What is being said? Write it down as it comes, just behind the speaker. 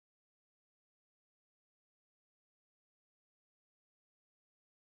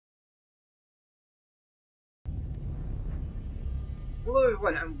Hello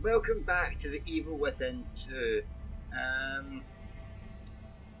everyone and welcome back to The Evil Within 2.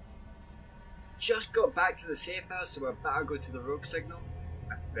 Just got back to the safe house, so we're about to go to the rogue signal.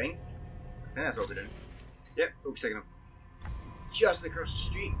 I think that's what we're doing. Yep, rogue signal. Just across the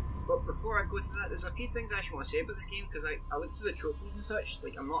street. But before I go to that, there's a few things I actually want to say about this game, because I looked through the trophies and such.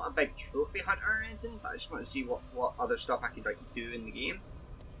 Like, I'm not a big trophy hunter or anything, but I just want to see what other stuff I could do in the game.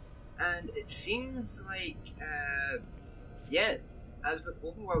 And it seems like, yeah, as with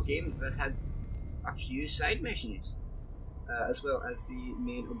open world games, this had a few side missions, as well as the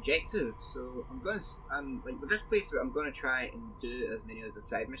main objective. So I'm like with this playthrough, I'm gonna try and do as many of the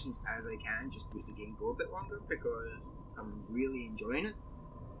side missions as I can, just to make the game go a bit longer, because I'm really enjoying it.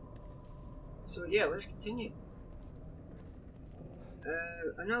 So yeah, let's continue.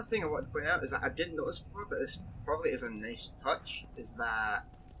 Another thing I want to point out is that I didn't notice before, but this probably is a nice touch, is that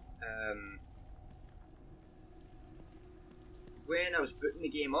when I was booting the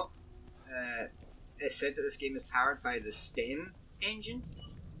game up, it said that this game is powered by the STEM engine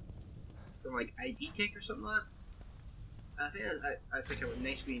from like ID Tech or something like that. I think that's like a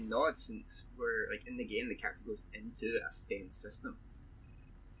nice wee nod, since we're like in the game, the character goes into a STEM system.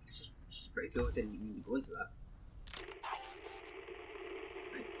 It's just pretty cool. I didn't even need to go into that.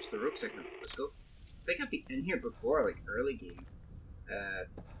 Right, just a rogue signal. Let's go. I think I've been in here before, like early game.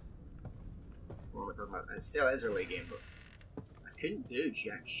 What am I talking about? It still is early game, but I couldn't do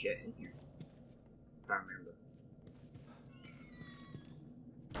jack shit in here, if I remember.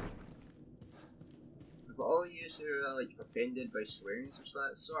 For all of you who are like offended by swearing and such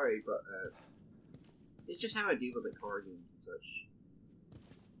like that, sorry, but it's just how I deal with like horror games and such.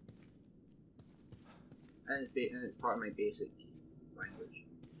 And it's part of my basic language.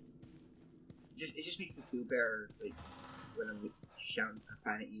 It just makes me feel better, like when I'm shouting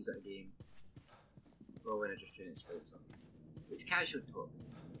profanities at a game, or when I'm just trying to explain something. It's casual talk.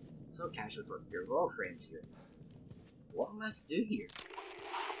 It's not casual talk here. We're all friends here. What am I to do here?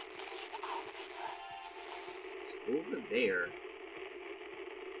 It's over there.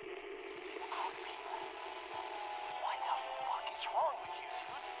 What the fuck is wrong with you,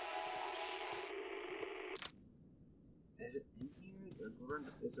 dude? Is it in here?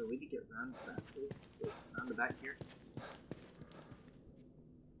 Is there a way to get around the back? Around the back here?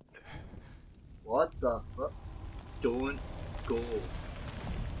 What the fuck? Don't go.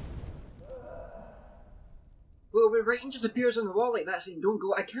 Well, when writing just appears on the wall like that saying don't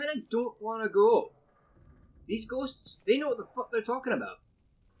go, I kinda don't wanna go. These ghosts, they know what the fuck they're talking about.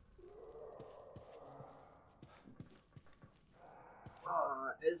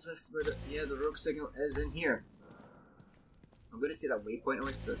 Is this where the rogue signal is in here? I'm gonna say that waypoint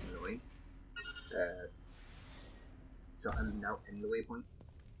away because that's annoying. So I'm now in the waypoint.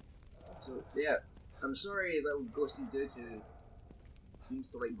 So yeah, I'm sorry, little ghosty dude who seems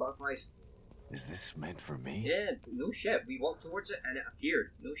to like butterflies. Is this meant for me? Yeah, no shit. We walked towards it and it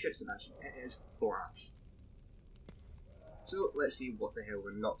appeared. No shit, Sebastian. It is for us. So let's see what the hell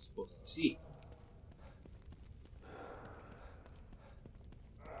we're not supposed to see.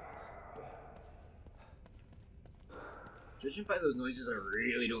 Judging by those noises, I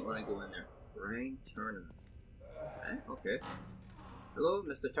really don't want to go in there. Brian Turner. Okay. Hello,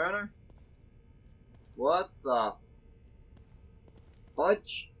 Mr. Turner? What the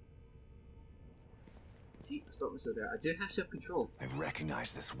fudge? See, I stopped myself there. I do have self-control. I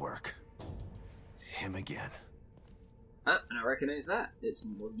recognize this work. Him again. And I recognize that. It's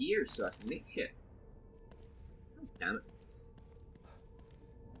more gears, so I can make shit. Oh, damn it.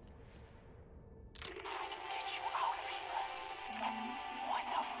 What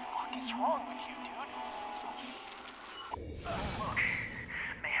the fuck is wrong with you, dude? Look,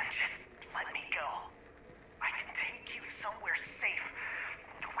 man, just let me go. I can take you somewhere safe.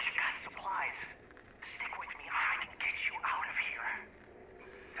 We've got supplies. Stick with me. I can get you out of here.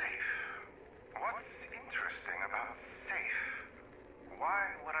 Safe? What's interesting about safe?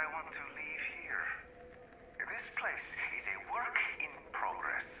 Why would I want to leave here? This place is a work in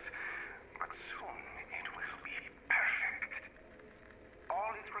progress, but soon it will be perfect.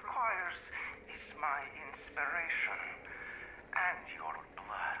 All it requires is my inspiration and your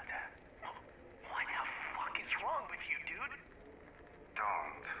blood. What the fuck is wrong with you, dude?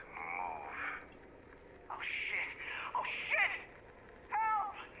 Don't move. Oh shit! Oh shit!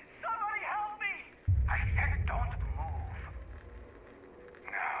 Help! Somebody help me! I said don't move.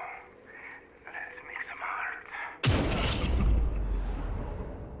 Now, let's make some art.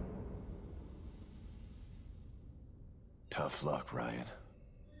 Tough luck, Ryan.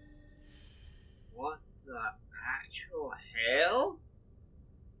 What the actual hell?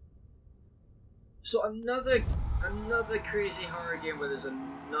 So another Another crazy horror game where there's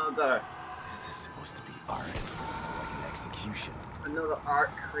another... This is supposed to be art, like an execution. Another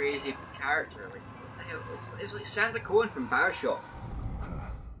art crazy character. Like, what the hell? It's like Santa Cohen from Bioshock. Huh.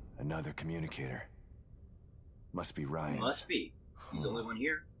 Another communicator. Must be Ryan. Must be. He's the only one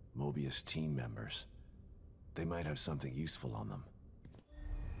here. Mobius team members. They might have something useful on them.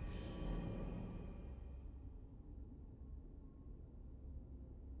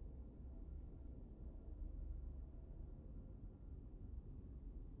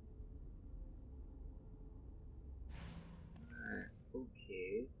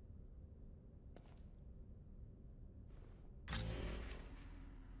 Okay.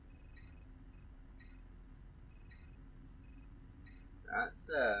 That's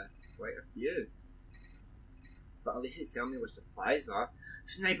quite a few. But at least it's telling me what supplies are.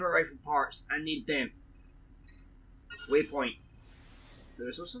 Sniper rifle parts, I need them. Waypoint.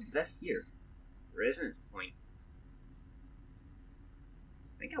 There's also this here. Resonance point.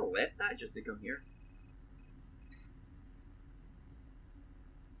 I think I left that just to come here.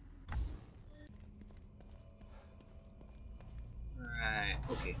 Alright,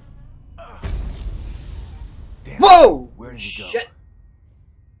 okay. Damn. Whoa! Where did he go? Shit!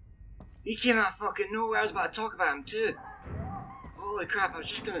 He came out of fucking nowhere. I was about to talk about him too. Holy crap! I was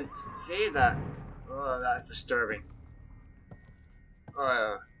just gonna say that. Oh, that's disturbing.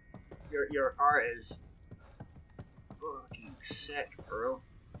 Your art is fucking sick, bro.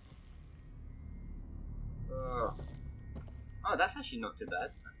 Oh, that's actually not too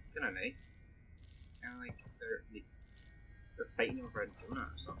bad. That's kind of nice. Kind of like they're fighting over a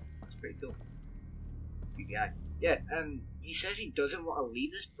donut or something. That's pretty cool. Good guy. Yeah, he says he doesn't want to leave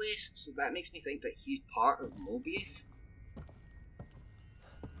this place, so that makes me think that he's part of Mobius.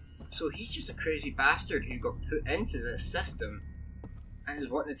 So he's just a crazy bastard who got put into this system and is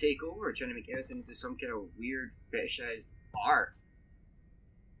wanting to take over, trying to make everything into some kind of weird, fetishized art.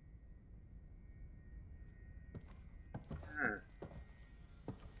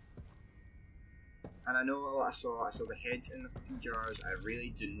 And I know what I saw the heads in the fucking jars. I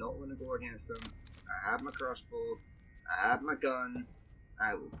really do not want to go against them. I have my crossbow, I have my gun,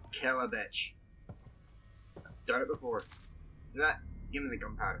 I will kill a bitch. I've done it before. See that? Give me the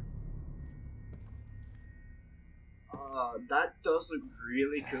gunpowder. That does look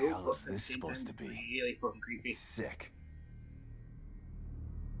really cool, but at the same time, really fucking creepy. Sick.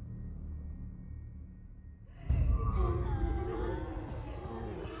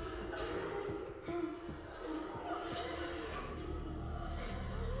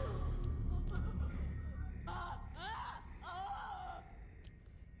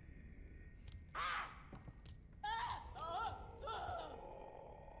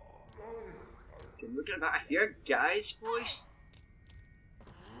 I'm looking about. I hear a guy's voice.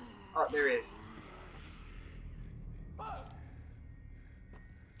 Oh, there he is.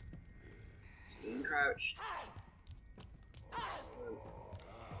 Staying crouched.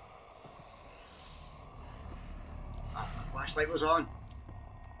 My flashlight was on.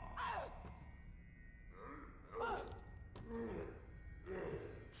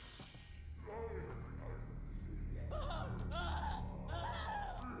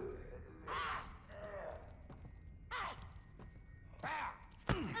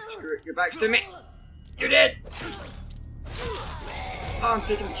 Screw it, your back's to me. You're dead. Oh, I'm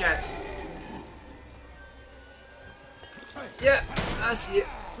taking the chance. Yeah, I see it.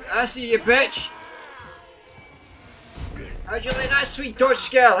 I see you, bitch. How'd you like that sweet dodge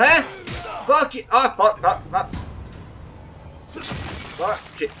skill, huh? Fuck you. Oh, fuck.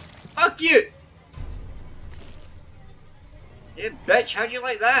 Fuck you. Yeah, bitch, how'd you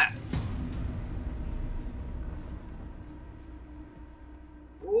like that?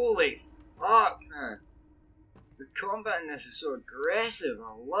 Holy fuck, man. The combat in this is so aggressive,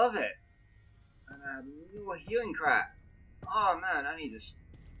 I love it. And I have no healing crap. Oh man, I need to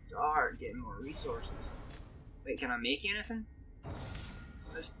start getting more resources. Wait, can I make anything?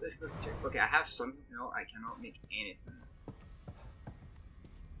 Let's go check. Okay, I have something. No, I cannot make anything.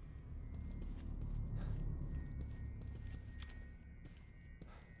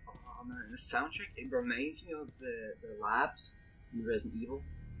 Oh man, the soundtrack, it reminds me of the labs in Resident Evil.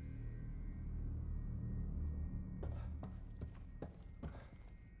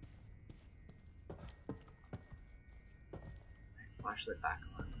 Flashlight back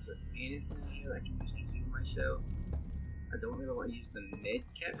on. Is there anything in here that I can use to heal myself? I don't really want to use the med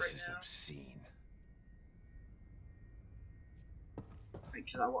kit right This is now. obscene.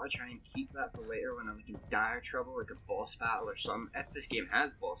 Because I want to try and keep that for later when I'm like in dire trouble, like a boss battle or something. If this game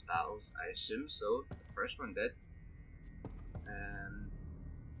has boss battles, I assume so. The first one did.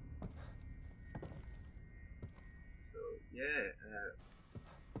 Yeah,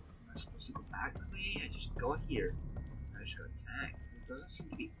 am I supposed to go back the way? I just got here. I just got attacked. There doesn't seem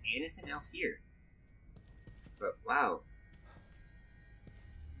to be anything else here. But wow.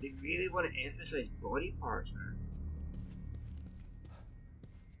 They really want to emphasize body parts, man.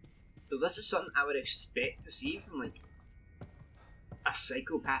 So this is something I would expect to see from like a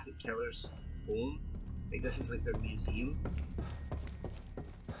psychopathic killer's home. Like this is like their museum.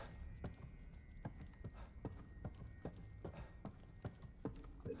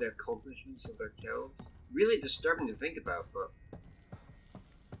 Like their accomplishments of their kills. Really disturbing to think about, but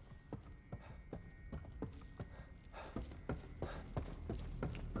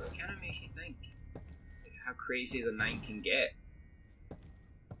it kind of makes you think like, how crazy the mind can get.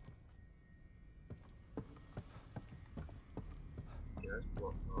 Okay, that's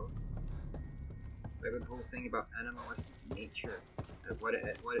blocked off. Like with the whole thing about animalistic nature, and what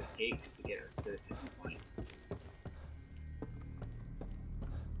it takes to get us to the tipping point.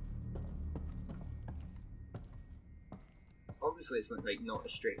 Obviously, it's like not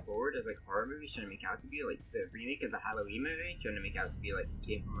as straightforward as like horror movies trying to make out to be. Like the remake of the Halloween movie trying to make out to be like it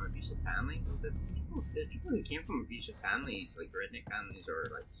came from an abusive family. Well, the people who came from abusive families, like redneck families or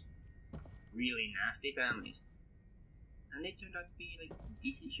like really nasty families, and they turned out to be like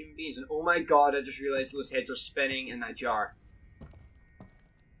decent human beings. And oh my god, I just realized those heads are spinning in that jar.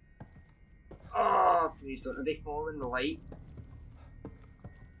 Oh, please don't. Are they following the light?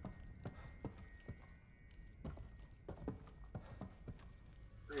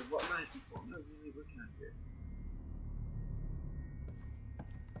 Wait, what am I really looking at here?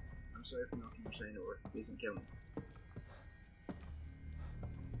 I'm sorry for knocking your sign over. Please don't kill me.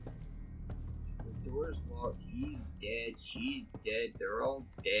 If the door is locked, he's dead, she's dead, they're all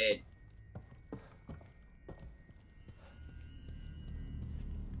dead.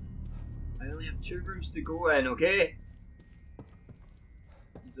 I only have 2 rooms to go in, okay?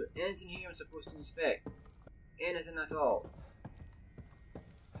 Is there anything here I'm supposed to inspect? Anything at all?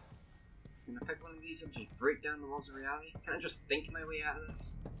 Can I pick one of these and just break down the walls of reality? Can I just think my way out of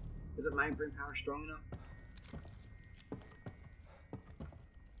this? Isn't my brain power strong enough?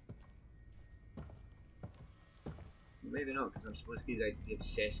 Maybe not, because I'm supposed to be like the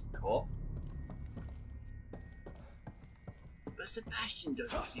obsessed cop. But Sebastian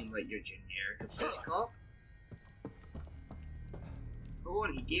doesn't seem like your generic obsessed cop. For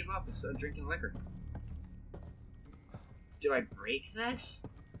one, he gave up and started drinking liquor. Do I break this?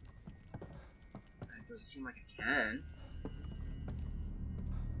 It doesn't seem like I can.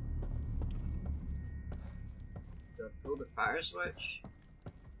 Do I pull the fire switch?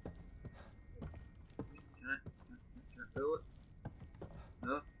 Can I pull it?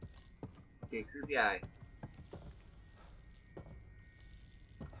 No? Okay, creepy eye.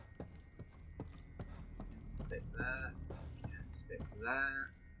 Can't inspect that. Can't inspect that.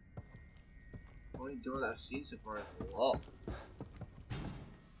 The only door that I've seen so far is locked.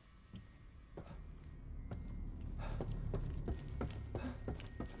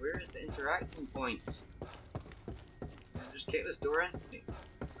 Where is the interacting points? Just kick this door in?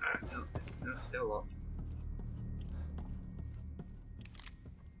 No, it's still locked.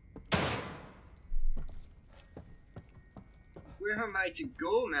 Where am I to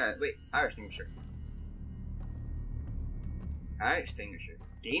go, man? Wait, fire extinguisher. Fire extinguisher.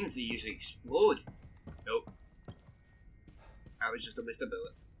 Games they usually explode. Nope. That was just a waste of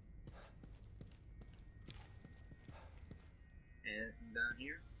bullet. Anything down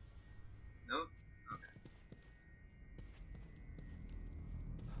here? No? Okay.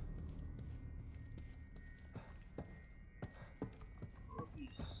 Probably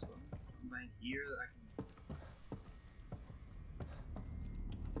something behind here that I can.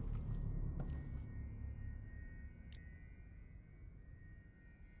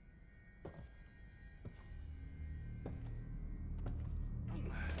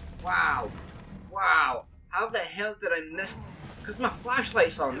 Wow! Wow! How the hell did I miss? Because my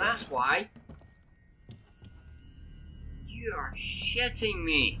flashlight's on, that's why. You are shitting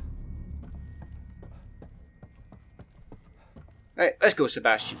me. Right, let's go,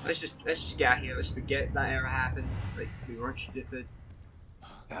 Sebastian. Let's just get out here. Let's forget that ever happened. Like we weren't stupid.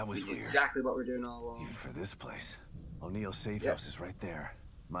 That was weird. Exactly what we're doing all along. Even for this place. O'Neill's safe Yep. house is right there.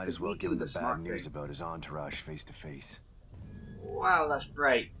 Might as well We give do him the the bad smart news thing. about his entourage face to face. Wow, that's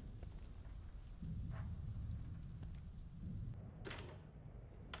bright.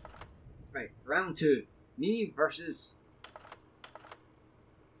 Right, round 2. Me versus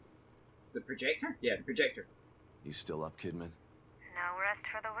the projector? Yeah, the projector. You still up, Kidman? No rest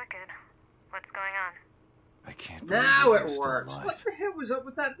for the wicked. What's going on? I can't believe Now you're it still works. alive. What the hell was up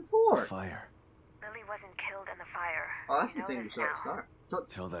with that before? Fire. Lily wasn't killed in the fire. Oh, that's You the know thing we this saw at the now. start.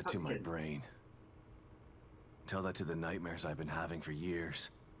 Tell that to my brain. Tell that to the nightmares I've been having for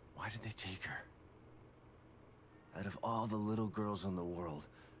years. Why did they take her? Out of all the little girls in the world,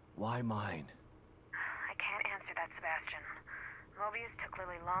 why mine? I can't answer that, Sebastian. Mobius took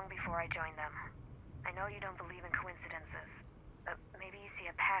Lily long before I joined them. I know you don't believe in coincidences, but maybe you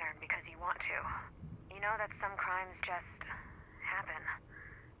see a pattern because you want to. You know that some crimes just happen.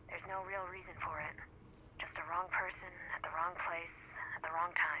 There's no real reason for it. Just a wrong person at the wrong place at the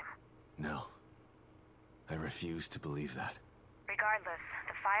wrong time. No. I refuse to believe that. Regardless,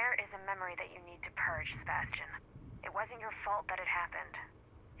 the fire is a memory that you need to purge, Sebastian. It wasn't your fault that it happened,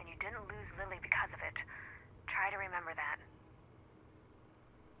 and you didn't lose Lily because of it. Try to remember that.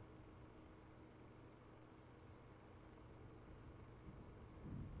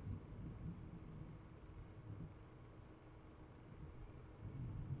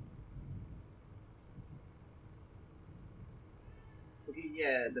 Okay,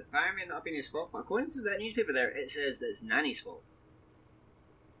 yeah, the fire may not be his fault, but according to that newspaper there, it says that it's Nanny's fault.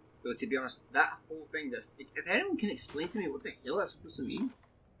 Though, to be honest, that whole thing just... If anyone can explain to me what the hell that's supposed to mean?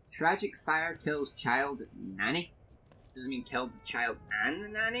 Tragic fire kills child nanny? Does it mean killed the child and the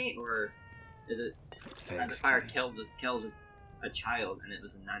nanny? Or is it that the fire kills a child and it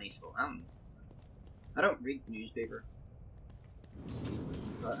was the nanny's fault? I don't read the newspaper.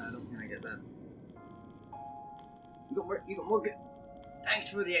 But I don't think I get that. You got more good...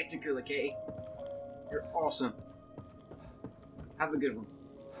 Thanks for the ecto cooler, Katie. You're awesome. Have a good one.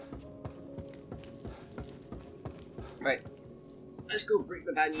 Right. Let's go break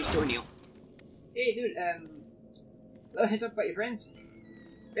the bad news to Neil. Hey, dude, little heads up about your friends.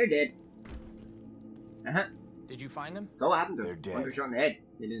 They're dead. Uh-huh. Did you find them? So what happened to They're them? dead. One was shot in the head.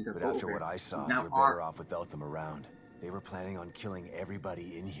 They didn't have But after what I saw, now we're better off without them around. They were planning on killing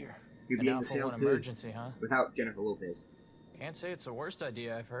everybody in here. He'd be in the cell too. Emergency, huh? Without Jennifer Lopez. Can't say it's the worst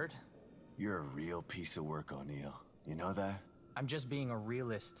idea I've heard. You're a real piece of work, O'Neill. You know that? I'm just being a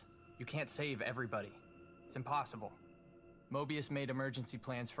realist. You can't save everybody. It's impossible. Mobius made emergency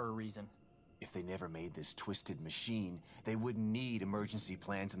plans for a reason. If they never made this twisted machine, they wouldn't need emergency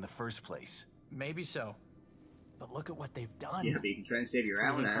plans in the first place. Maybe so. But look at what they've done. Yeah, but you can try and save your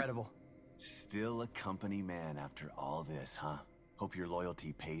own ass. Incredible. Still a company man after all this, huh? Hope your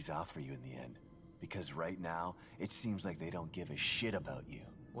loyalty pays off for you in the end. Because right now, it seems like they don't give a shit about you.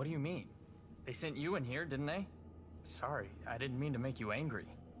 What do you mean? They sent you in here, didn't they? Sorry, I didn't mean to make you angry.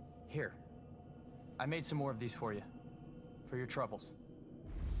 Here. I made some more of these for you. For your troubles.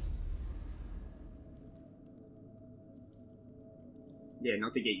 Yeah,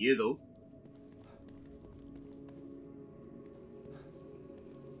 not to get you though.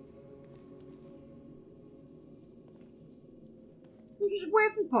 They're just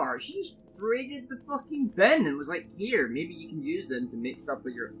weapon parts. She just raided the fucking bin and was like, here, maybe you can use them to make stuff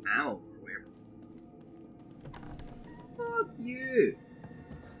with your ammo or whatever. Fuck you.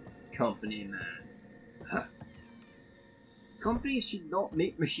 Company man. Huh. Companies should not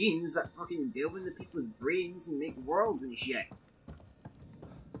make machines that fucking deal with the people with brains and make worlds and shit.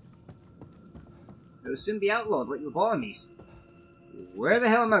 They'll soon be outlawed like lobotomies. Where the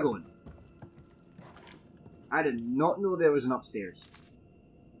hell am I going? I did not know there was an upstairs.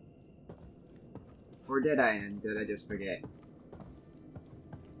 Or did I, and did I just forget?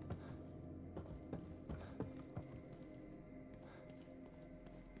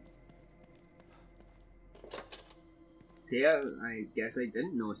 Yeah, I guess I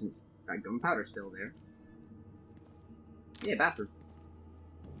didn't know since that gunpowder's still there. Yeah, bathroom.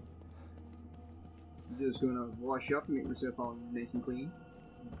 Just gonna wash up and make myself all nice and clean.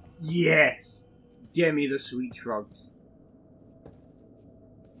 Yes! Give me the sweet drugs.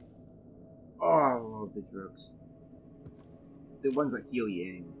 Oh, I love the drugs. The ones that heal you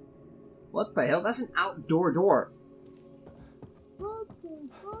anyway. What the hell? That's an outdoor door. What the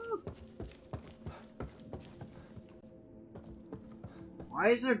fuck? Why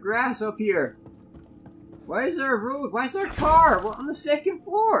is there grass up here? Why is there a road? Why is there a car? We're on the second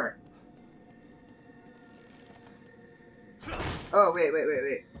floor. Oh, wait.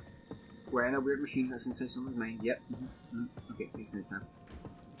 We're in a weird machine that's inside someone's mind. Yep. Okay, makes sense now.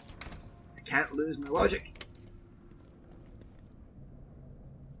 I can't lose my logic.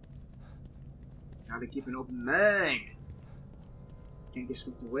 Gotta keep an open mind. Can't get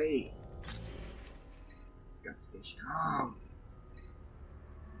swept away. Gotta stay strong.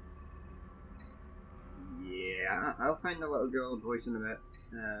 Yeah, I'll find the little girl voice in a bit.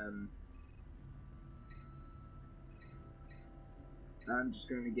 I'm just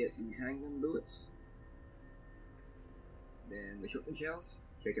going to get these handgun bullets. Then the shotgun shells.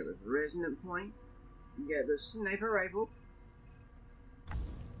 Check out this resonant point. Get the sniper rifle.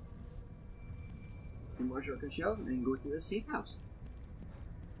 Some more shotgun shells, and then go to the safe house.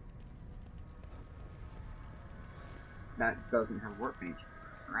 That doesn't have workbench.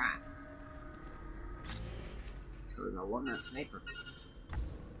 Crap. Because I want that sniper.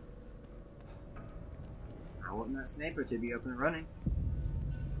 I want that sniper to be up and running.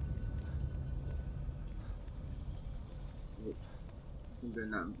 Since I'm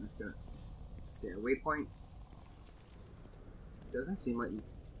doing that, I'm just gonna set a waypoint. Doesn't seem like there's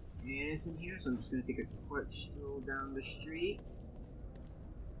anything here, so I'm just gonna take a quick stroll down the street.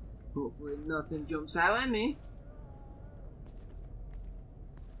 Hopefully nothing jumps out at me.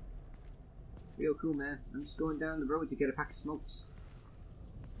 Real cool, man. I'm just going down the road to get a pack of smokes.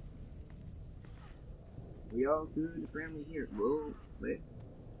 We all good and friendly here. Whoa, wait.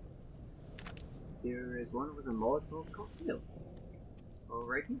 There is one with a Molotov cocktail.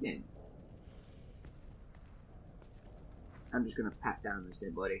 Alrighty then. I'm just gonna pat down this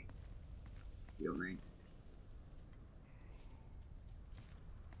dead body. You don't mind.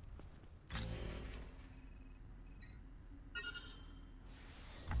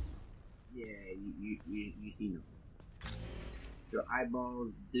 Yeah, you see nothing. Your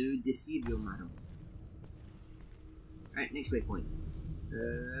eyeballs do deceive you, madam. Alright, next waypoint.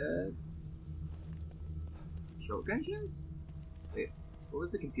 Shotgun shells? Wait, what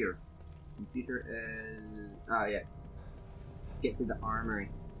was the computer? Computer is... oh yeah. Let's get to the armory.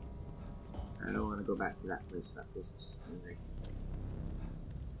 I don't want to go back to that place. That place is scary.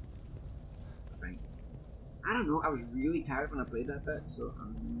 I think. I don't know, I was really tired when I played that bit, so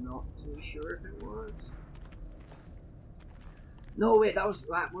I'm not too sure if it was. No, wait,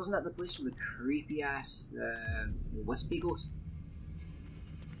 wasn't that the place with the creepy ass wispy ghost?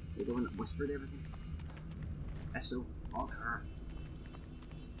 The one that whispered everything? If so, fuck her.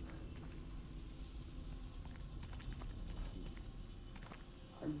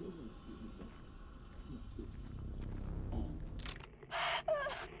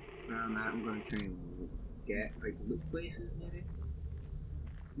 Well, man, I'm gonna try and get, like, loot places, maybe?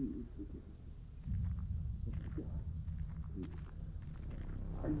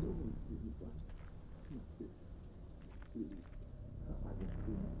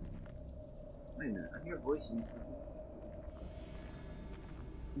 Wait a minute, I hear voices.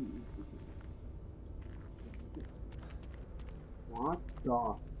 What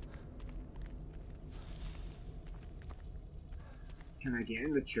the? Can I get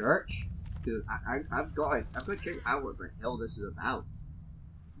in the church? Because I've got to check out what the hell this is about.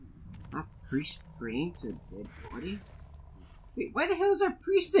 A priest praying to a dead body? Wait, why the hell is there a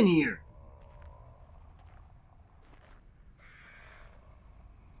priest in here?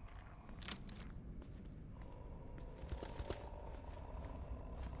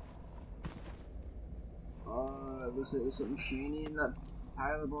 It looks like there's something shiny in that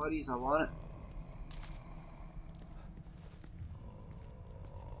pile of bodies. I want it.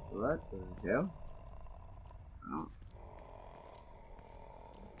 What the hell? Oh.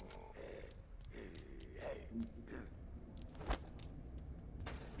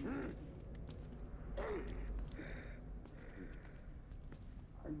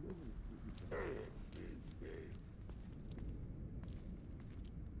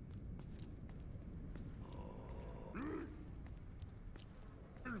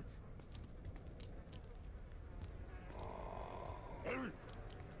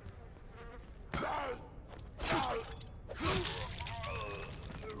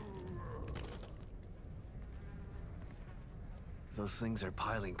 Those things are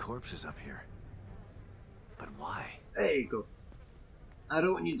piling corpses up here. But why? There you go. I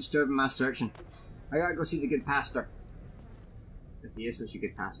don't want you disturbing my searching. I gotta go see the good pastor. If he is such a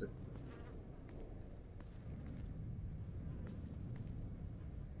good pastor.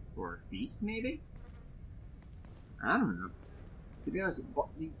 For a feast, maybe? I don't know. To be honest,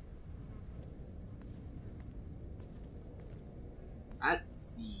 these... I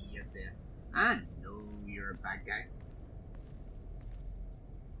see you there. I know you're a bad guy.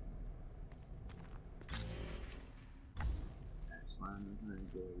 That's why I'm not gonna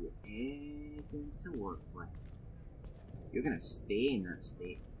give you anything to work with. You're gonna stay in that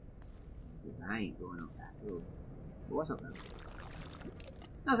state. Because I ain't going up that road. But what's up there?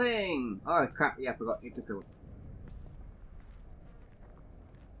 Nothing! Oh crap, yeah, I forgot to kill it.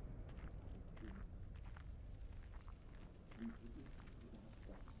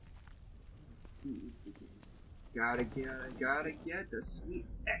 Gotta get the sweet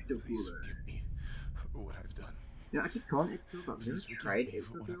ecto cooler. What I've done. You know, I keep calling it ecto cooler, but I've never tried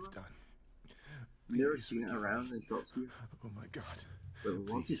ecto cooler. Never seen it around in shops here. Oh my god. But we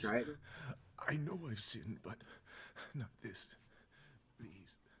want to try it though. I know I've sinned, but not this.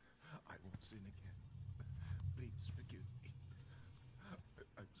 Please, I won't sin again. Please forgive me.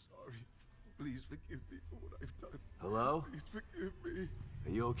 I'm sorry. Please forgive me for what I've done. Hello? Please forgive me.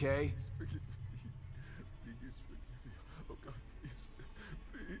 Are you okay? Please forgive me. Please forgive me. Oh God, please.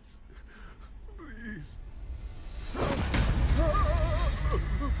 Please.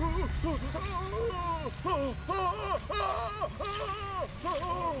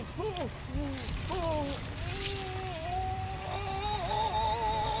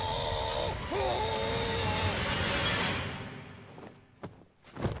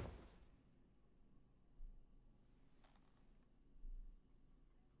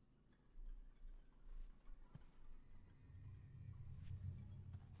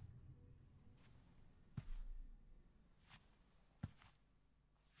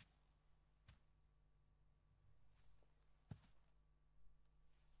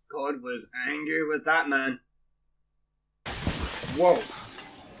 God was angry with that man. Whoa.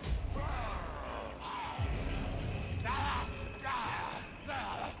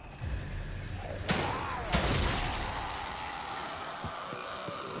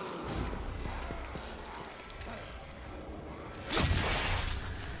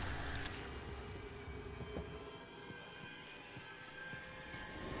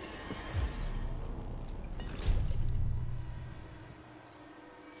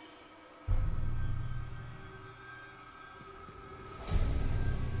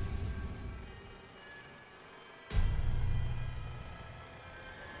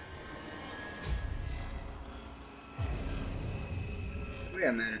 Wait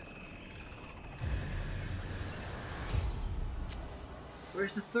a minute.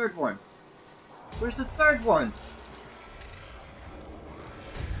 Where's the third one? Where's the third one?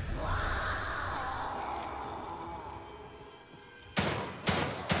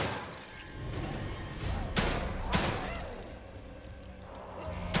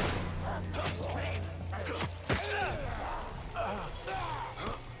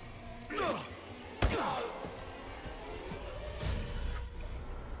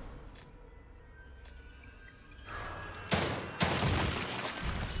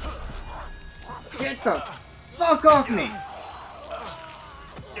 Get the fuck off me!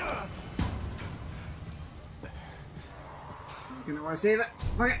 I'm gonna wanna save it.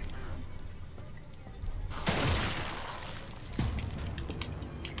 Fuck it.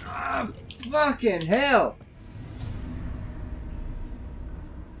 Ah, fucking hell!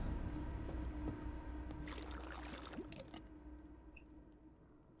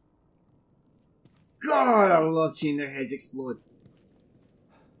 God, I love seeing their heads explode.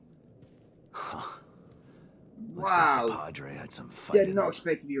 Wow. Looks like the Padre had some fight. Did not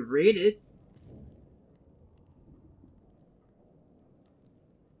expect to be raided.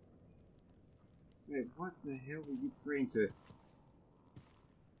 Wait, what the hell were you praying to?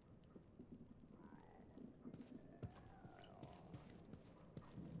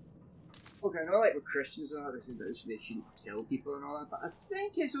 Okay, I know like with Christians and all, they say that they shouldn't kill people and all that, but I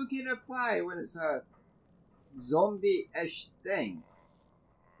think it's okay to apply when it's a zombie-ish thing.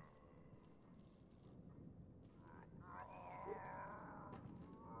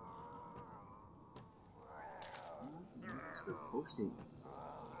 It's still posting.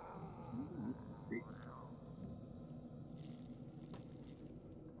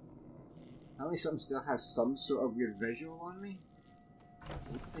 Apparently something still has some sort of weird visual on me.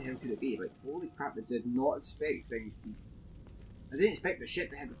 What the hell could it be? Like, holy crap, I did not expect things to... I didn't expect the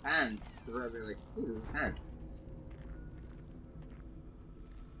shit to hit the pan. They were like, hey, there's a pan.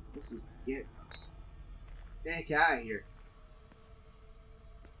 Let's just get the heck out of here.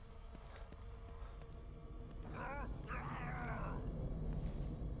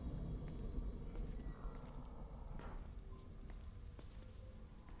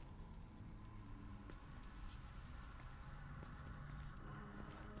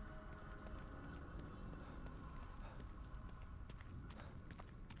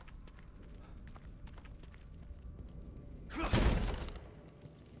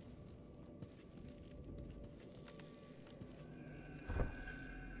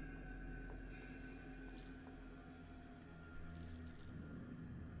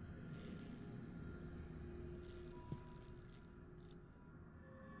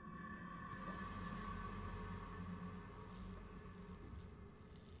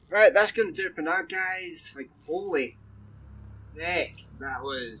 Right, that's gonna do it for now, guys. Like, holy heck,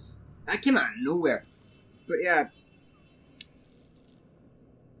 that came out of nowhere. But yeah,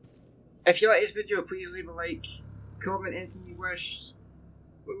 if you like this video, please leave a like, comment anything you wish.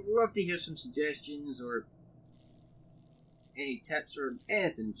 We'd love to hear some suggestions or any tips or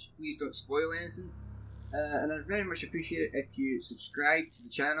anything. Please don't spoil anything. And I'd very much appreciate it if you subscribe to the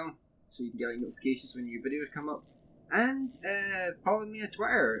channel so you can get notifications when new videos come up. And follow me on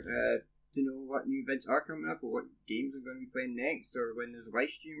Twitter to know what new vids are coming up or what games I'm going to be playing next or when there's a live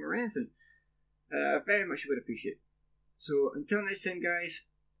stream or anything. I very much would appreciate it. So until next time guys,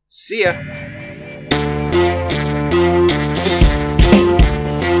 see ya!